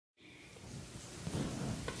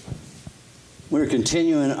We're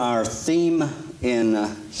continuing our theme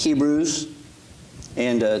in Hebrews,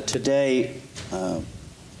 and today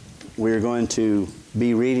we're going to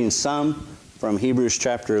be reading some from Hebrews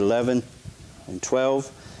chapter 11 and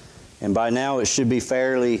 12. And by now it should be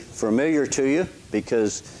fairly familiar to you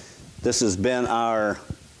because this has been our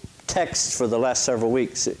text for the last several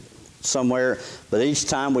weeks somewhere, but each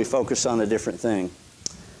time we focus on a different thing.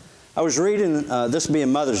 I was reading, this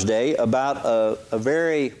being Mother's Day, about a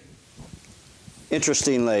very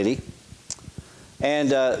interesting lady. And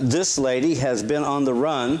this lady has been on the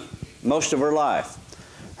run most of her life.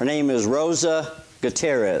 Her name is Rosa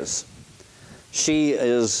Gutierrez. She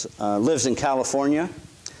lives in California,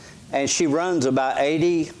 and she runs about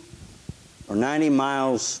 80 or 90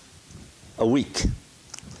 miles a week.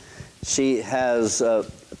 She has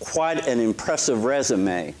quite an impressive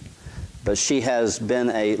resume, but she has been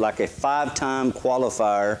like a 5-time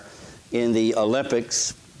qualifier in the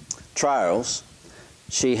Olympics trials.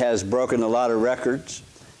 She has broken a lot of records,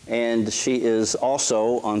 and she is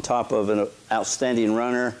also, on top of an outstanding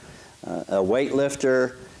runner, a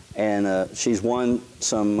weightlifter, and she's won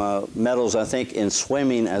some medals, I think, in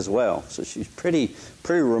swimming as well. So she's pretty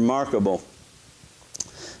remarkable.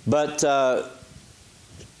 But on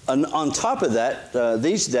top of that,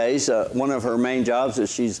 these days, one of her main jobs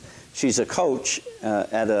is she's a coach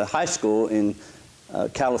at a high school in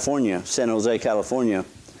California, San Jose, California.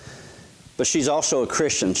 But she's also a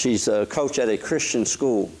Christian. She's a coach at a Christian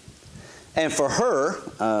school. And for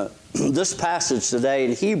her, this passage today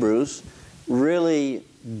in Hebrews really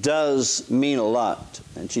does mean a lot.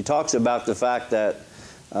 And she talks about the fact that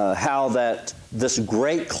how that this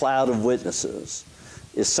great cloud of witnesses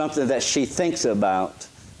is something that she thinks about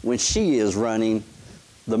when she is running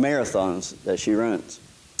the marathons that she runs.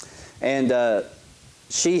 And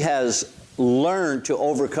she has learned to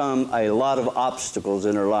overcome a lot of obstacles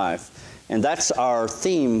in her life. And that's our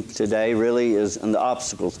theme today, really, is in the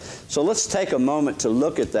obstacles. So let's take a moment to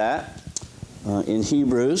look at that in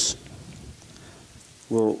Hebrews.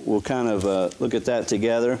 We'll kind of look at that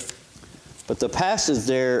together. But the passage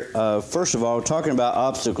there, first of all, talking about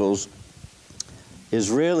obstacles, is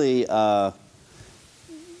really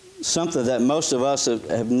something that most of us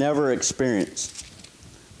have never experienced.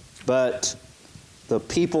 But the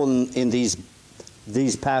people in these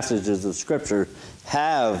passages of Scripture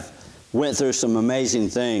went through some amazing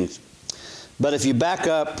things. But if you back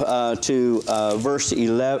up to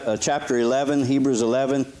chapter 11, Hebrews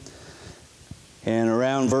 11, and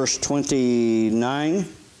around verse 29,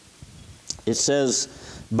 it says,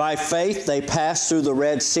 "By faith they passed through the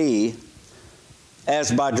Red Sea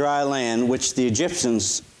as by dry land, which the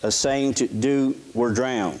Egyptians, saying to do, were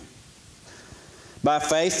drowned. By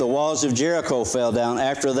faith the walls of Jericho fell down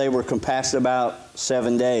after they were compassed about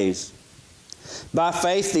 7 days. By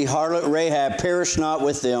faith the harlot Rahab perished not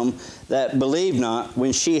with them that believed not,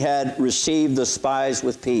 when she had received the spies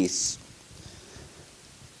with peace.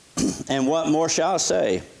 And what more shall I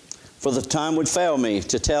say? For the time would fail me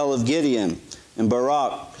to tell of Gideon and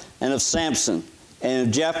Barak and of Samson and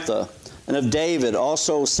of Jephthah and of David,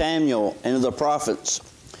 also Samuel and of the prophets,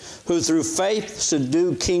 who through faith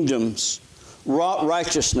subdued kingdoms, wrought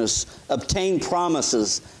righteousness, obtained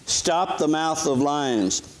promises, stopped the mouth of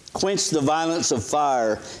lions, quenched the violence of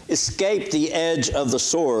fire, escaped the edge of the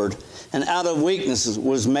sword, and out of weaknesses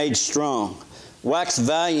was made strong, waxed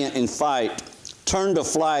valiant in fight, turned to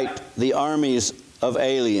flight the armies of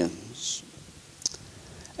aliens."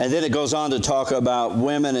 And then it goes on to talk about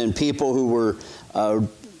women and people who were,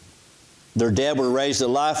 their dead were raised to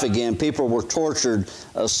life again. People were tortured,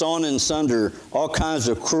 sawn in sunder, all kinds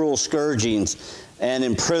of cruel scourgings and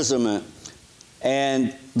imprisonment.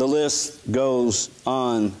 And the list goes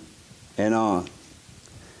on and on.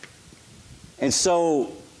 And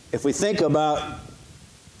so, if we think about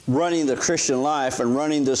running the Christian life and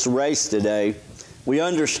running this race today, we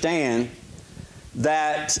understand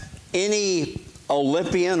that any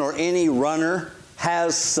Olympian or any runner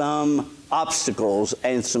has some obstacles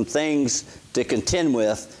and some things to contend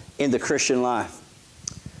with in the Christian life.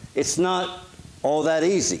 It's not all that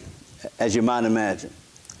easy, as you might imagine.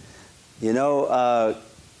 You know,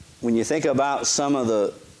 when you think about some of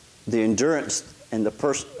the endurance and the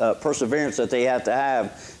perseverance that they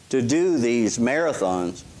have to do these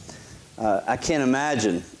marathons, I can't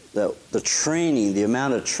imagine the training, the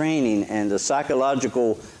amount of training and the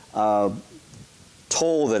psychological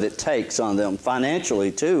toll that it takes on them,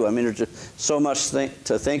 financially too. I mean, there's just so much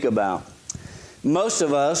to think about. Most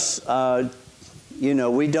of us, you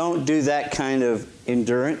know, we don't do that kind of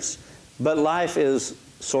endurance, but life is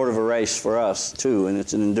sort of a race for us too, and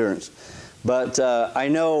it's an endurance. But I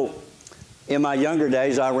know In my younger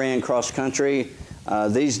days, I ran cross country.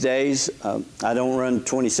 These days, I don't run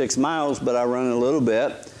 26 miles, but I run a little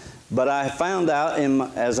bit. But I found out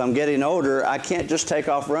as I'm getting older, I can't just take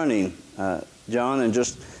off running, John, and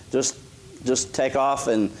just take off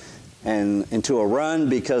and into a run,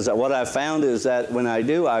 because what I found is that when I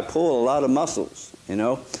do, I pull a lot of muscles, you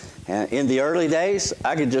know. And in the early days,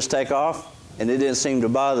 I could just take off, and it didn't seem to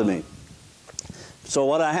bother me. So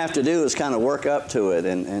what I have to do is kind of work up to it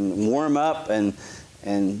and warm up and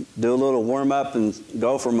do a little warm up and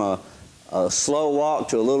go from a slow walk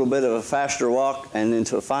to a little bit of a faster walk, and then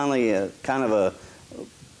to finally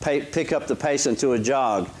pick up the pace into a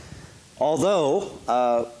jog. Although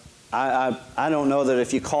I don't know that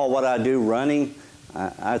if you call what I do running.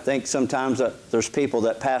 I think sometimes there's people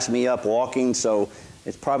that pass me up walking, so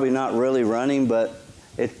it's probably not really running, but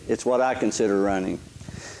it's what I consider running.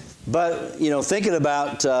 But, you know, thinking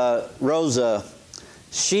about Rosa,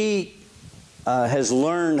 she has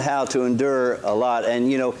learned how to endure a lot.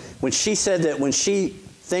 And, you know, when she said that when she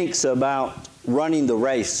thinks about running the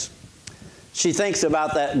race, she thinks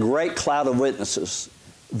about that great cloud of witnesses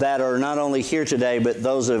that are not only here today, but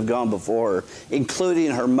those that have gone before her,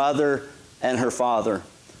 including her mother and her father,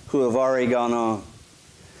 who have already gone on.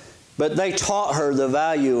 But they taught her the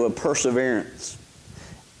value of perseverance.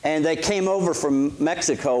 And they came over from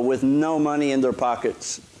Mexico with no money in their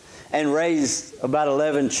pockets and raised about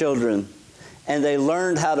 11 children. And they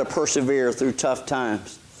learned how to persevere through tough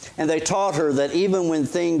times. And they taught her that even when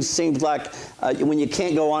things seemed like, when you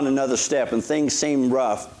can't go on another step and things seem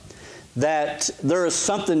rough, that there is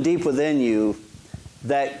something deep within you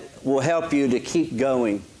that will help you to keep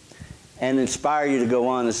going and inspire you to go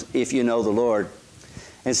on if you know the Lord.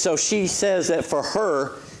 And so she says that for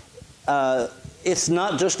her, it's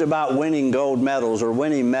not just about winning gold medals or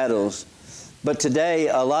winning medals, but today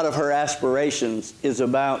a lot of her aspirations is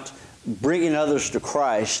about bringing others to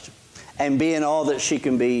Christ and being all that she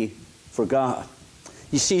can be for God.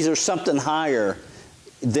 You see, there's something higher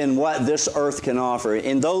than what this earth can offer.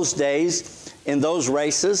 In those days, in those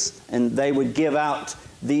races, and they would give out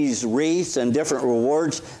these wreaths and different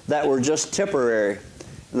rewards that were just temporary.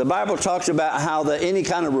 And the Bible talks about how any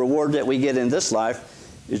kind of reward that we get in this life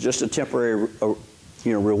is just a temporary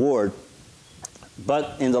reward.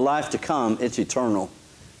 But in the life to come, it's eternal,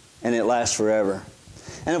 and it lasts forever.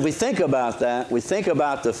 And if we think about that, we think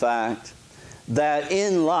about the fact that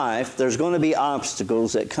in life, there's going to be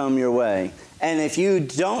obstacles that come your way. And if you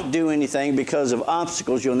don't do anything because of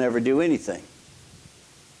obstacles, you'll never do anything.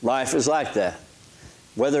 Life is like that.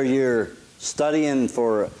 Whether you're studying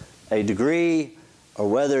for a degree or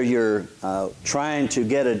whether you're trying to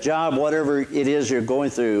get a job, whatever it is you're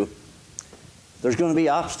going through, there's going to be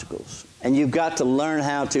obstacles. And you've got to learn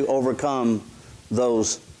how to overcome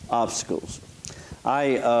those obstacles.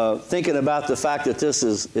 Thinking about the fact that this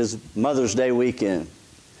is Mother's Day weekend,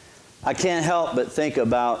 I can't help but think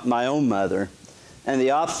about my own mother and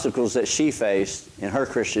the obstacles that she faced in her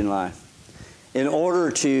Christian life. In order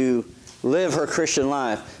to live her Christian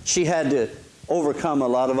life, she had to overcome a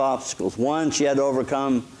lot of obstacles. One, she had to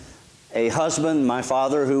overcome a husband, my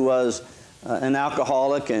father, who was an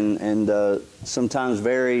alcoholic and sometimes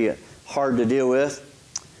very hard to deal with.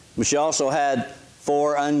 But she also had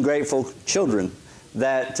 4 ungrateful children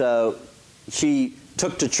that she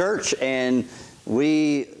took to church, and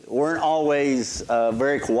we weren't always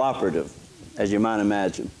very cooperative, as you might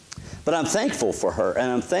imagine. But I'm thankful for her, and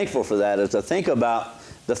I'm thankful for that as I think about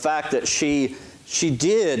the fact that she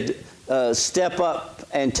did step up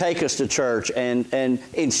and take us to church and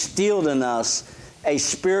instilled in us a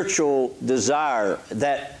spiritual desire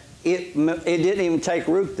that it didn't even take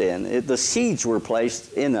root then. The seeds were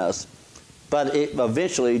placed in us, but it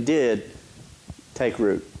eventually did take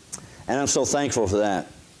root. And I'm so thankful for that.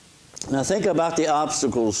 And I think about the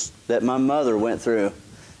obstacles that my mother went through,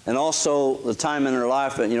 and also the time in her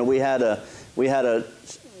life. You know, we had a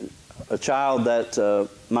child that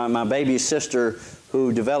my baby sister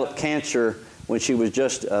who developed cancer when she was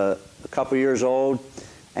just a couple years old,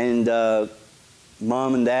 and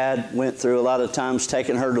Mom and Dad went through a lot of times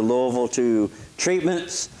taking her to Louisville to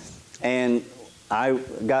treatments, and I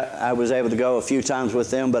was able to go a few times with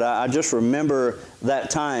them, but I just remember that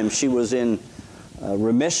time. She was in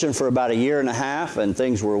remission for about 1.5 years, and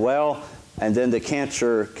things were well, and then the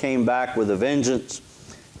cancer came back with a vengeance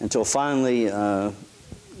until finally,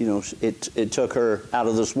 it took her out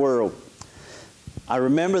of this world. I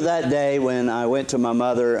remember that day when I went to my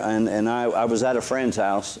mother, and I was at a friend's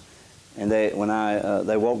house, and they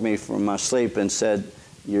woke me from my sleep and said,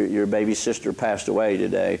 your baby sister passed away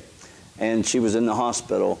today. And she was in the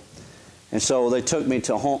hospital. And so they took me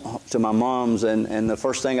to home, to my mom's, and the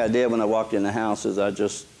first thing I did when I walked in the house is I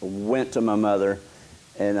just went to my mother,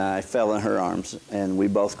 and I fell in her arms, and we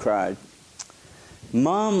both cried.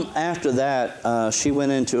 Mom, after that, she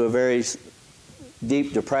went into a very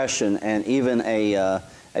deep depression and even a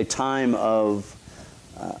time of,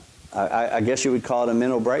 I guess you would call it a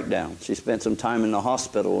mental breakdown. She spent some time in the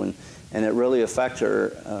hospital, and it really affected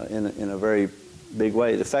her in a very big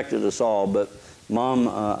way. It affected us all, but Mom,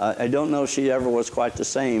 I don't know if she ever was quite the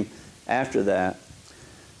same after that.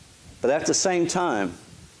 But at the same time,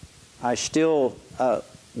 I'm still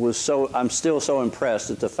so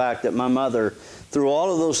impressed at the fact that my mother, through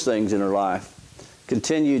all of those things in her life,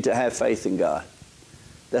 continued to have faith in God.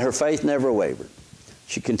 That her faith never wavered.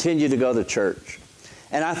 She continued to go to church.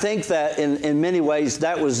 And I think that in many ways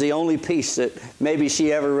that was the only peace that maybe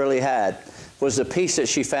she ever really had, was the peace that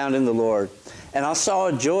she found in the Lord. And I saw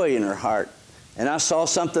a joy in her heart. And I saw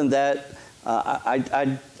something that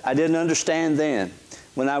I didn't understand then.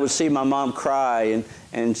 When I would see my mom cry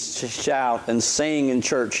and shout and sing in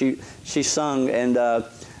church, she sung, and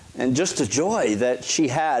just the joy that she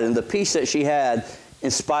had and the peace that she had in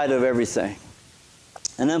spite of everything.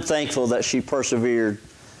 And I'm thankful that she persevered.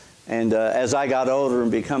 And as I got older and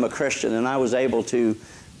become a Christian, and I was able to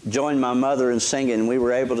join my mother in singing, and we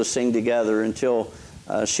were able to sing together until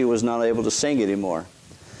she was not able to sing anymore.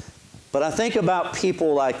 But I think about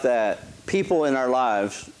people like that, people in our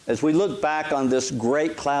lives, as we look back on this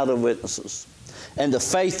great cloud of witnesses and the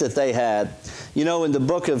faith that they had. You know, in the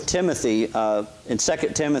book of Timothy, in 2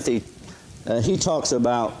 Timothy, he talks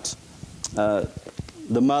about the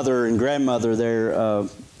mother and grandmother there.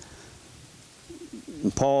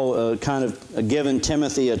 Paul kind of given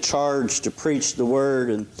Timothy a charge to preach the word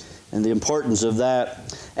and the importance of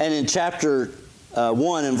that. And in chapter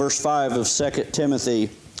 1 and verse 5 of 2 Timothy,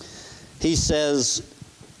 he says,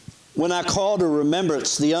 "When I call to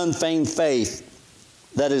remembrance the unfeigned faith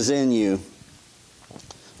that is in you,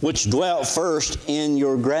 which dwelt first in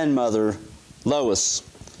your grandmother Lois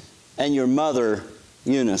and your mother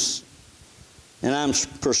Eunice, and I'm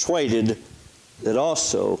persuaded that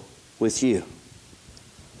also with you."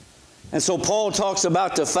 And so Paul talks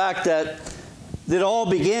about the fact that it all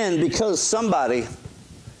began because somebody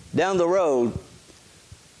down the road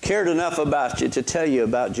cared enough about you to tell you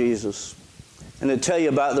about Jesus and to tell you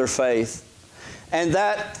about their faith. And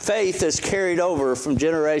that faith is carried over from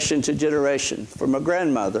generation to generation, from a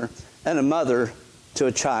grandmother and a mother to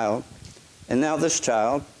a child. And now this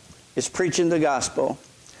child is preaching the gospel.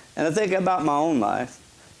 And I think about my own life,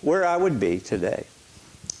 where I would be today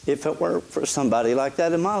if it were for somebody like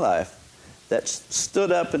that in my life that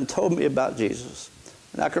stood up and told me about Jesus.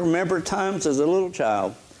 And I can remember times as a little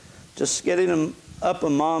child just getting them up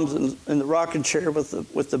in Mom's in the rocking chair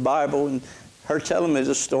with the Bible, and her telling me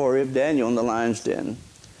the story of Daniel in the lion's den.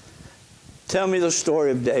 Tell me the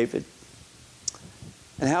story of David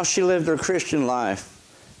and how she lived her Christian life.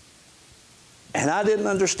 And I didn't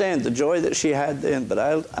understand the joy that she had then, but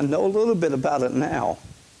I know a little bit about it now.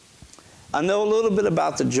 I know a little bit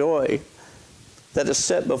about the joy that is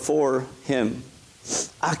set before him.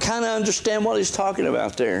 I kind of understand what he's talking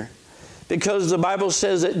about there, because the Bible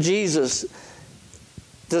says that Jesus,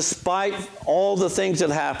 despite all the things that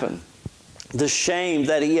happened, the shame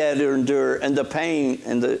that he had to endure, and the pain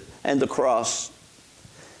and the cross,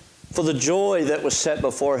 for the joy that was set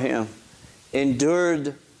before him,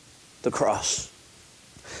 endured the cross.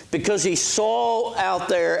 Because he saw out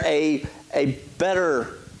there a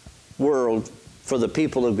better world for the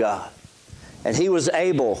people of God. And he was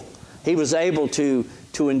able to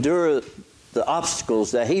endure the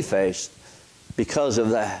obstacles that he faced because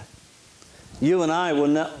of that. You and I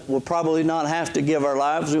will probably not have to give our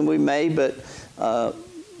lives, and we may, but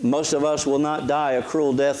most of us will not die a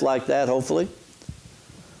cruel death like that, hopefully.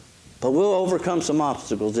 But we'll overcome some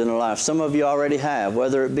obstacles in our life. Some of you already have,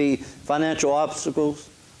 whether it be financial obstacles,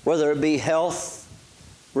 whether it be health,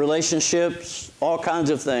 relationships, all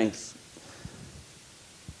kinds of things.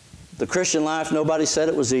 The Christian life, nobody said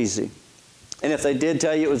it was easy. And if they did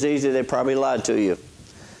tell you it was easy, they probably lied to you.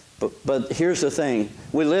 But here's the thing.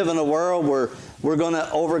 We live in a world where we're going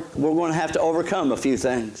to have to overcome a few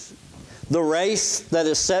things. The race that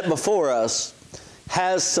is set before us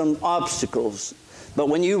has some obstacles. But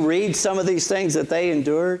when you read some of these things that they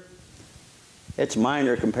endured, it's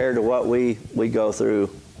minor compared to what we go through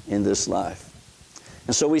in this life.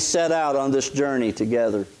 And so we set out on this journey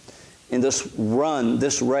together in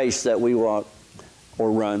this race that we walk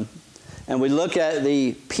or run. And we look at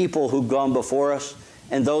the people who've gone before us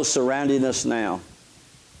and those surrounding us now.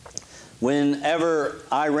 Whenever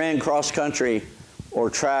I ran cross country or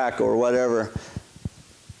track or whatever,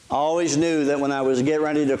 I always knew that when I was getting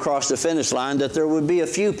ready to cross the finish line that there would be a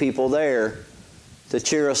few people there to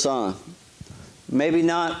cheer us on. Maybe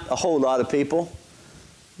not a whole lot of people,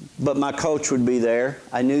 but my coach would be there.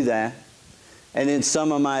 I knew that. And then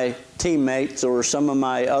some of my teammates or some of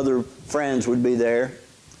my other friends would be there.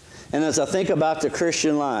 And as I think about the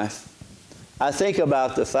Christian life, I think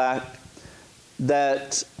about the fact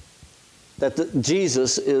that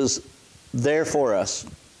Jesus is there for us.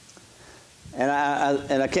 And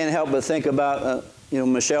I can't help but think about,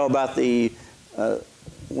 Michelle, about the,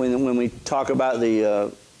 when we talk about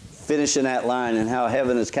the finishing that line and how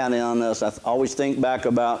heaven is counting on us, I always think back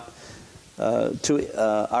about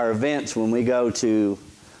our events when we go to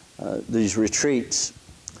these retreats.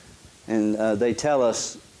 And they tell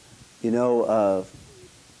us,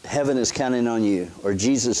 heaven is counting on you, or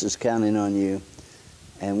Jesus is counting on you.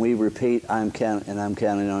 And we repeat, I'm counting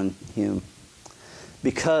on him.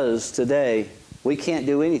 Because today, we can't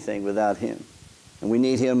do anything without him. And we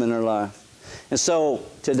need him in our life. And so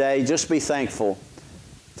today, just be thankful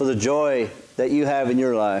for the joy that you have in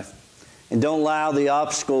your life. And don't allow the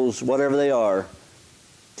obstacles, whatever they are,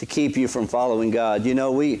 to keep you from following God.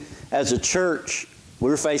 We, as a church,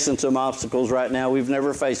 we're facing some obstacles right now we've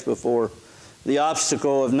never faced before. The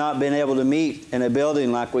obstacle of not being able to meet in a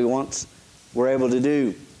building like we once were able to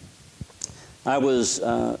do. I was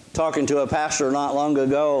talking to a pastor not long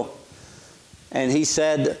ago, and he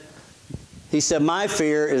said, my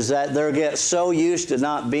fear is that they'll get so used to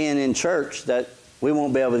not being in church that we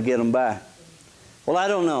won't be able to get them back. Well, I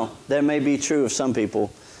don't know. That may be true of some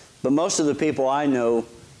people, but most of the people I know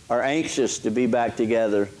are anxious to be back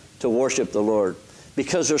together to worship the Lord,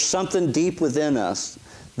 because there's something deep within us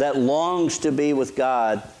that longs to be with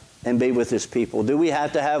God and be with his people. Do we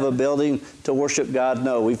have to have a building to worship God?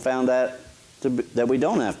 No, we found that we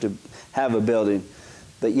don't have to have a building.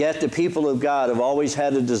 But yet the people of God have always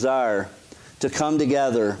had a desire to come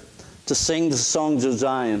together, to sing the songs of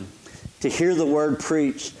Zion, to hear the word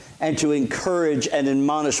preached, and to encourage and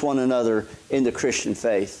admonish one another in the Christian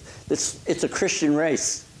faith. It's a Christian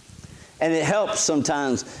race. And it helps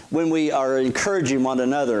sometimes when we are encouraging one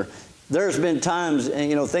another. There's been times,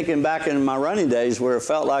 thinking back in my running days, where it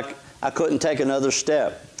felt like I couldn't take another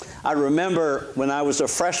step. I remember when I was a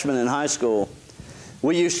freshman in high school,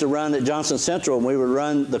 we used to run at Johnson Central, and we would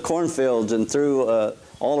run the cornfields and through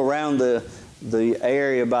all around the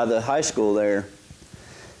area by the high school there.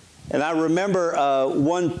 And I remember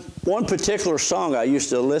one particular song I used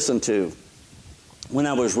to listen to when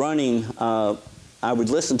I was running. I would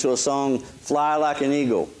listen to a song, Fly Like an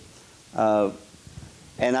Eagle.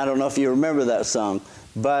 And I don't know if you remember that song,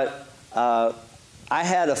 but I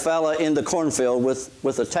had a fella in the cornfield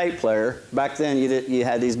with a tape player. Back then you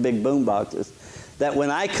had these big boom boxes. That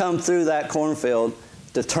when I come through that cornfield,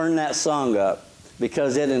 to turn that song up,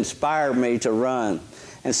 because it inspired me to run.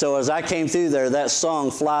 And so as I came through there, that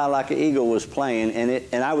song, Fly Like an Eagle, was playing.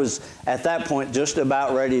 And I was, at that point, just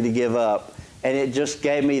about ready to give up. And it just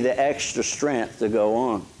gave me the extra strength to go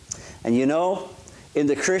on. And in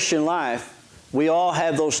the Christian life, we all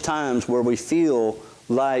have those times where we feel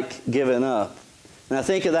like giving up. And I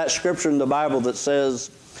think of that scripture in the Bible that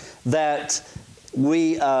says that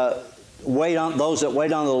we those that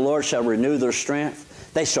wait on the Lord shall renew their strength.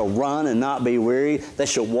 They shall run and not be weary. They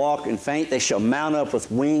shall walk and faint. They shall mount up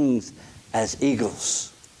with wings as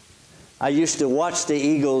eagles. I used to watch the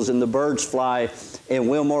eagles and the birds fly in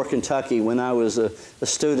Wilmore, Kentucky when I was a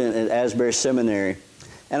student at Asbury Seminary.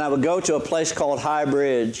 And I would go to a place called High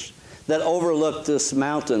Bridge that overlooked this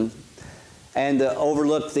mountain and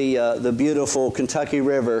overlooked the beautiful Kentucky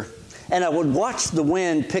River. And I would watch the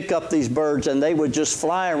wind pick up these birds, and they would just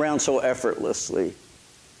fly around so effortlessly.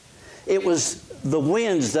 It was the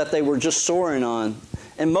winds that they were just soaring on.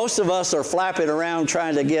 And most of us are flapping around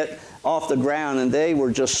trying to get off the ground, and they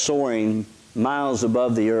were just soaring miles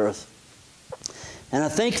above the earth. And I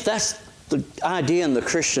think that's the idea in the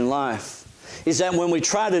Christian life, is that when we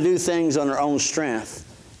try to do things on our own strength,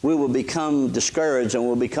 we will become discouraged and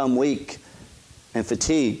we'll become weak and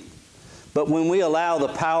fatigued. But when we allow the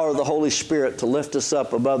power of the Holy Spirit to lift us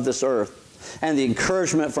up above this earth and the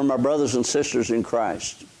encouragement from our brothers and sisters in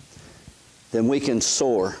Christ, then we can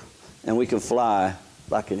soar and we can fly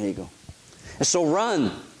like an eagle. And so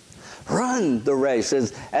run the race.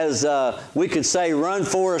 As we could say, run,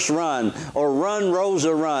 Forrest, run, or run,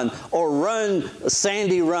 Rosa, run, or run,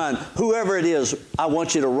 Sandy, run. Whoever it is, I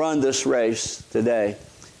want you to run this race today.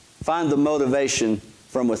 Find the motivation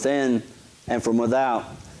from within and from without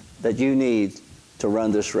that you need to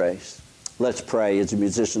run this race. Let's pray as the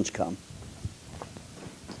musicians come.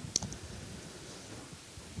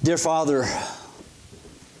 Dear Father,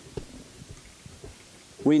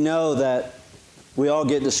 We know that we all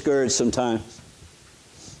get discouraged sometimes.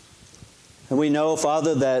 And we know,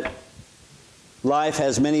 Father, that life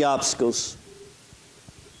has many obstacles.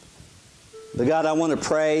 But God, I want to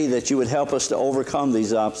pray that you would help us to overcome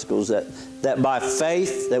these obstacles, that by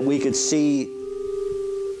faith that we could see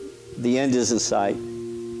the end is in sight.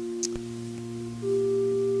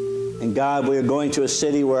 And God, we are going to a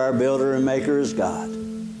city where our builder and maker is God.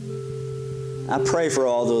 I pray for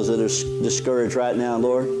all those that are discouraged right now,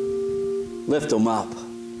 Lord. Lift them up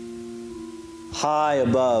high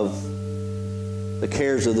above the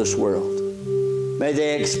cares of this world. May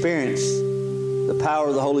they experience the power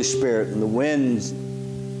of the Holy Spirit and the winds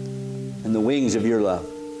and the wings of your love,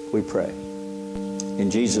 we pray. In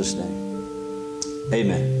Jesus' name,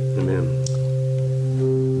 amen. Amen.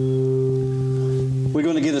 We're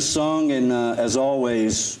going to get a song, and as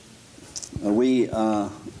always,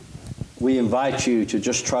 we invite you to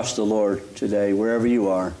just trust the Lord today, wherever you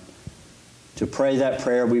are, to pray that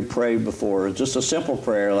prayer we prayed before. Just a simple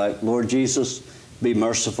prayer like, Lord Jesus, be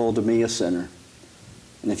merciful to me, a sinner.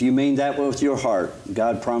 And if you mean that with your heart,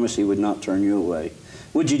 God promised He would not turn you away.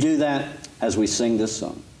 Would you do that as we sing this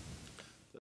song?